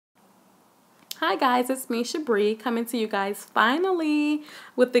Hi guys, it's me, Shabri, coming to you guys finally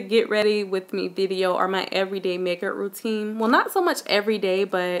with the get ready with me video or my everyday makeup routine. Well, not so much every day,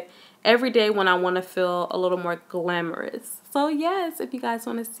 but every day when I want to feel a little more glamorous. So yes, if you guys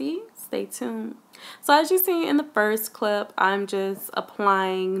want to see, stay tuned. So as you see in the first clip, I'm just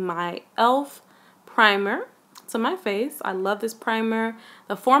applying my e.l.f. primer to my face. I love this primer.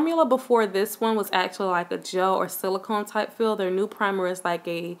 The formula before this one was actually like a gel or silicone type feel. Their new primer is like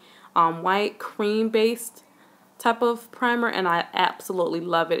a white cream based type of primer, and I absolutely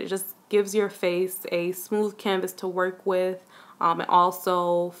love it. It just gives your face a smooth canvas to work with. It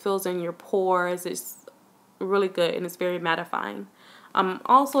also fills in your pores. It's really good and it's very mattifying. I'm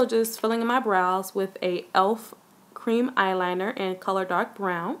also just filling in my brows with a e.l.f. cream eyeliner in color dark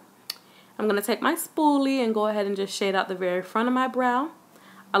brown. I'm going to take my spoolie and go ahead and just shade out the very front of my brow.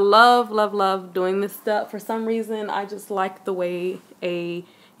 I love doing this step. For some reason, I just like the way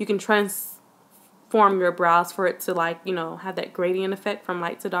you can transform your brows for it to, like, you know, have that gradient effect from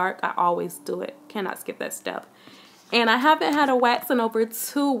light to dark. I always do it. Cannot skip that step. And I haven't had a wax in over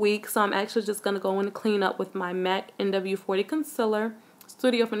 2 weeks, so I'm actually just going to go in and clean up with my MAC NW40 concealer,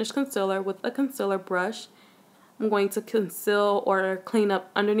 Studio Finish concealer with a concealer brush. I'm going to conceal or clean up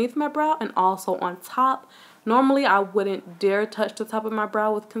underneath my brow and also on top. Normally, I wouldn't dare touch the top of my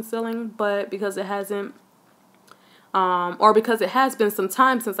brow with concealing, but because it hasn't because it has been some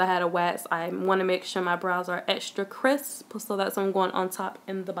time since I had a wax, I want to make sure my brows are extra crisp, so that's what I'm going on top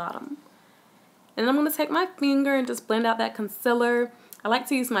and the bottom. And I'm going to take my finger and just blend out that concealer. I like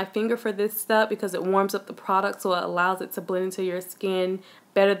to use my finger for this step because it warms up the product, so it allows it to blend into your skin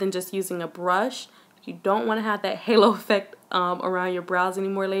better than just using a brush. You don't want to have that halo effect around your brows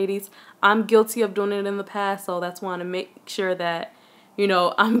anymore, ladies. I'm guilty of doing it in the past, so that's why I want to make sure that, you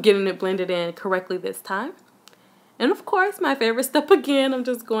know, I'm getting it blended in correctly this time. And of course, my favorite step again, I'm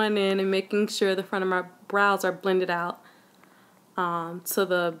just going in and making sure the front of my brows are blended out to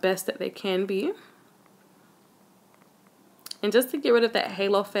the best that they can be. And just to get rid of that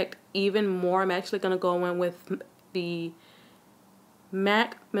halo effect even more, I'm actually going to go in with the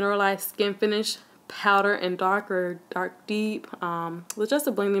MAC Mineralized Skin Finish Powder and Dark Deep with just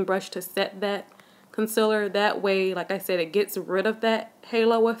a blending brush to set that concealer. That way, like I said, it gets rid of that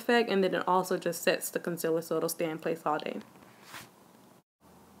halo effect, and then it also just sets the concealer so it'll stay in place all day.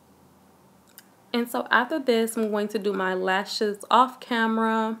 And so after this, I'm going to do my lashes off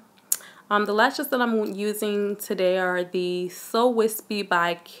camera. The lashes that I'm using today are the So Wispy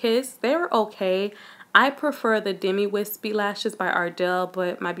by Kiss. They're okay. I prefer the Demi Wispy lashes by Ardell,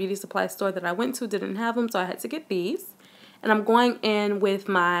 but my beauty supply store that I went to didn't have them, so I had to get these. And I'm going in with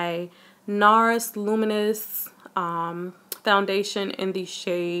my NARS Luminous foundation in the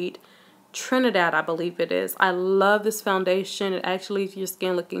shade Trinidad, I believe it is. I love this foundation. It actually leaves your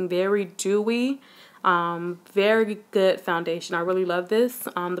skin looking very dewy. Very good foundation. I really love this.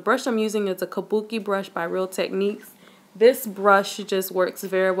 The brush I'm using is a Kabuki brush by Real Techniques. This brush just works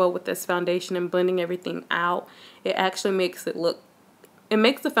very well with this foundation and blending everything out. It actually makes it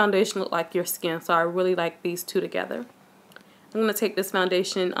makes the foundation look like your skin, so I really like these two together. I'm going to take this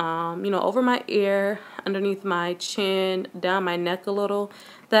foundation, you know, over my ear, underneath my chin, down my neck a little.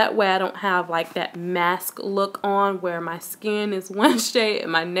 That way I don't have like that mask look on where my skin is one shade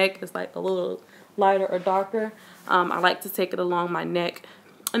and my neck is like a little lighter or darker. I like to take it along my neck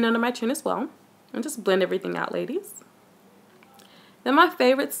and under my chin as well. And just blend everything out, ladies. Then my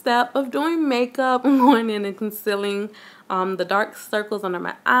favorite step of doing makeup, I'm going in and concealing the dark circles under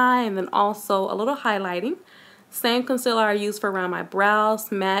my eye, and then also a little highlighting. Same concealer I use for around my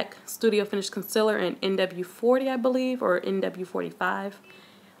brows, MAC Studio Finish Concealer in NW40, I believe, or NW45.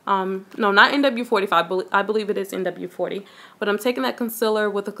 No, not NW45, I believe it is NW40. But I'm taking that concealer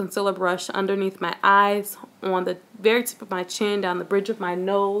with a concealer brush underneath my eyes, on the very tip of my chin, down the bridge of my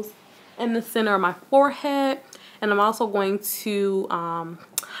nose, in the center of my forehead. And I'm also going to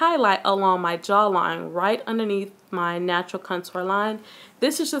highlight along my jawline, right underneath my natural contour line.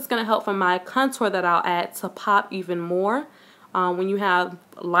 This is just going to help for my contour that I'll add to pop even more. When you have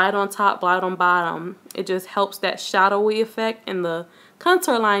light on top, light on bottom, it just helps that shadowy effect and the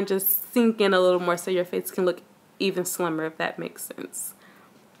contour line just sink in a little more so your face can look even slimmer, if that makes sense.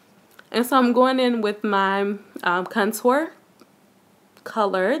 And so I'm going in with my contour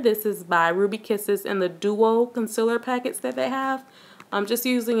color. This is by Ruby Kisses in the Duo concealer packets that they have. I'm just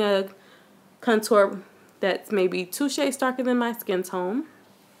using a contour that's maybe 2 shades darker than my skin tone,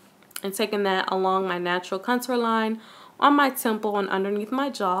 and taking that along my natural contour line on my temple and underneath my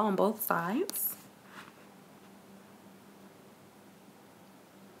jaw on both sides.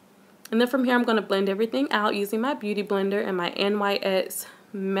 And then from here I'm going to blend everything out using my beauty blender and my NYX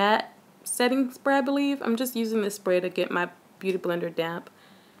matte setting spray, I believe. I'm just using this spray to get my beauty blender damp.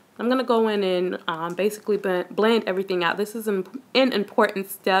 I'm going to go in and basically blend everything out. This is an important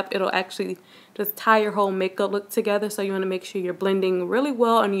step. It'll actually just tie your whole makeup look together, so you want to make sure you're blending really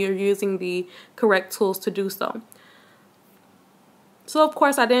well and you're using the correct tools to do so. So of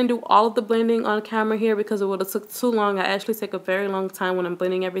course I didn't do all of the blending on camera here because it would have took too long. I actually take a very long time when I'm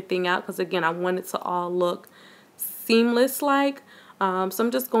blending everything out because again I want it to all look seamless like. So I'm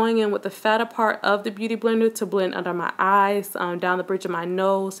just going in with the fatter part of the beauty blender to blend under my eyes, down the bridge of my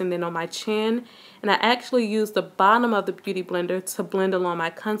nose, and then on my chin. And I actually use the bottom of the beauty blender to blend along my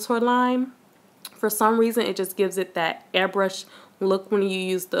contour line. For some reason, it just gives it that airbrush look when you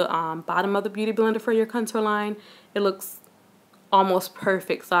use the bottom of the beauty blender for your contour line. It looks almost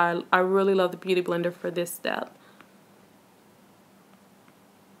perfect, so I really love the beauty blender for this step.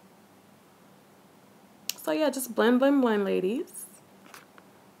 So yeah, just blend, blend, blend, ladies.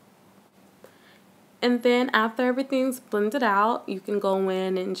 And then after everything's blended out, you can go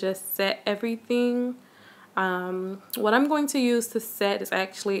in and just set everything. What I'm going to use to set is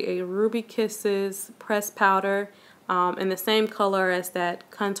actually a Ruby Kisses pressed powder in the same color as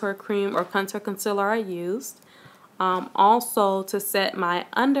that contour cream or contour concealer I used. Also to set my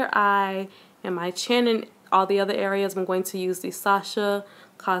under eye and my chin and all the other areas, I'm going to use the Sascha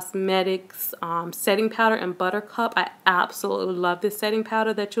Cosmetics setting powder in Buttercup. I absolutely love this setting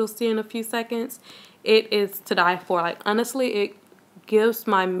powder that you'll see in a few seconds. It is to die for. Like honestly, it gives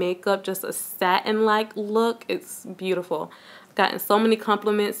my makeup just a satin-like look. It's beautiful. I've gotten so many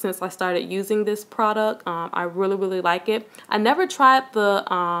compliments since I started using this product. I really, really like it. I never tried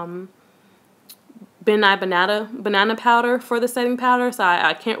the banana powder for the setting powder, so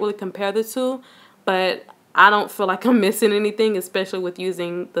I can't really compare the two, but I don't feel like I'm missing anything, especially with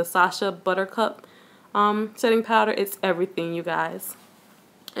using the Sascha Buttercup setting powder. It's everything, you guys.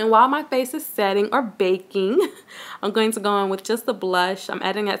 And while my face is setting or baking, I'm going to go in with just the blush. I'm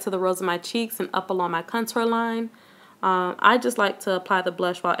adding that to the rows of my cheeks and up along my contour line. I just like to apply the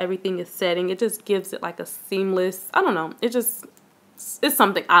blush while everything is setting. It just gives it like a seamless, I don't know, it's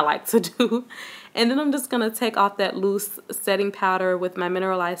something I like to do. And then I'm just going to take off that loose setting powder with my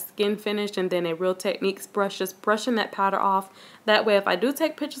mineralized skin finish and then a Real Techniques brush, just brushing that powder off. That way if I do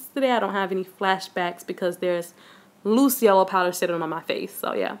take pictures today, I don't have any flashbacks because there's loose yellow powder sitting on my face.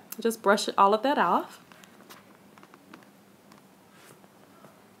 So yeah, just brush all of that off.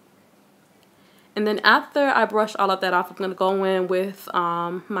 And then after I brush all of that off, I'm going to go in with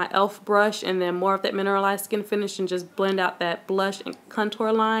my e.l.f. brush and then more of that mineralized skin finish and just blend out that blush and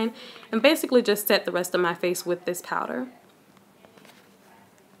contour line and basically just set the rest of my face with this powder.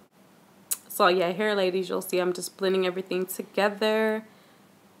 So yeah, here ladies, you'll see I'm just blending everything together.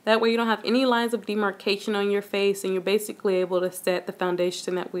 That way you don't have any lines of demarcation on your face and you're basically able to set the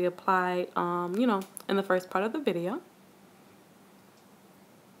foundation that we applied, you know, in the first part of the video.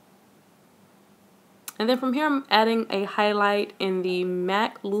 And then from here, I'm adding a highlight in the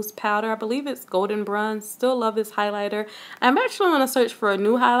MAC loose powder. I believe it's golden bronze. Still love this highlighter. I'm actually going to search for a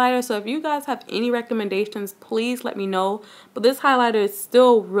new highlighter. So if you guys have any recommendations, please let me know. But this highlighter is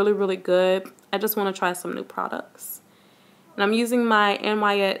still really, really good. I just want to try some new products. And I'm using my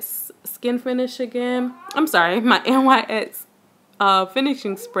NYX skin finish again. I'm sorry, my NYX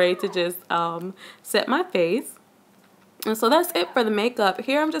finishing spray to just set my face. And so that's it for the makeup.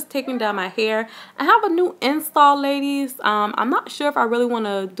 Here I'm just taking down my hair. I have a new install, ladies. I'm not sure if I really want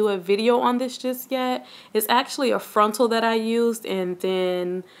to do a video on this just yet. It's actually a frontal that I used, and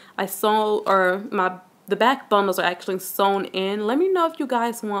then I sewed, or the back bundles are actually sewn in. Let me know if you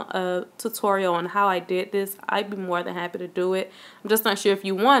guys want a tutorial on how I did this. I'd be more than happy to do it. I'm just not sure if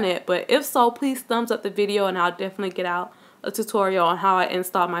you want it, but if so, please thumbs up the video and I'll definitely get out a tutorial on how I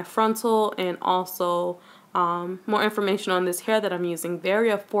installed my frontal and also more information on this hair that I'm using. Very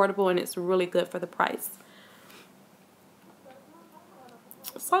affordable and it's really good for the price.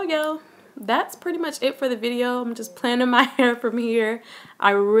 So yeah, that's pretty much it for the video. I'm just planning my hair from here.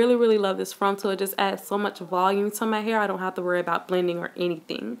 I really, really love this frontal. It just adds so much volume to my hair. I don't have to worry about blending or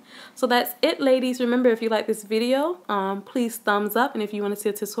anything. So that's it, ladies. Remember, if you like this video, please thumbs up. And if you want to see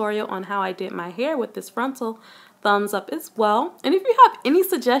a tutorial on how I did my hair with this frontal, thumbs up as well. And if you have any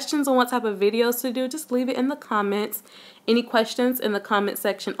suggestions on what type of videos to do, just leave it in the comments. Any questions in the comment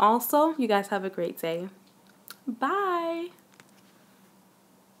section also. You guys have a great day. Bye.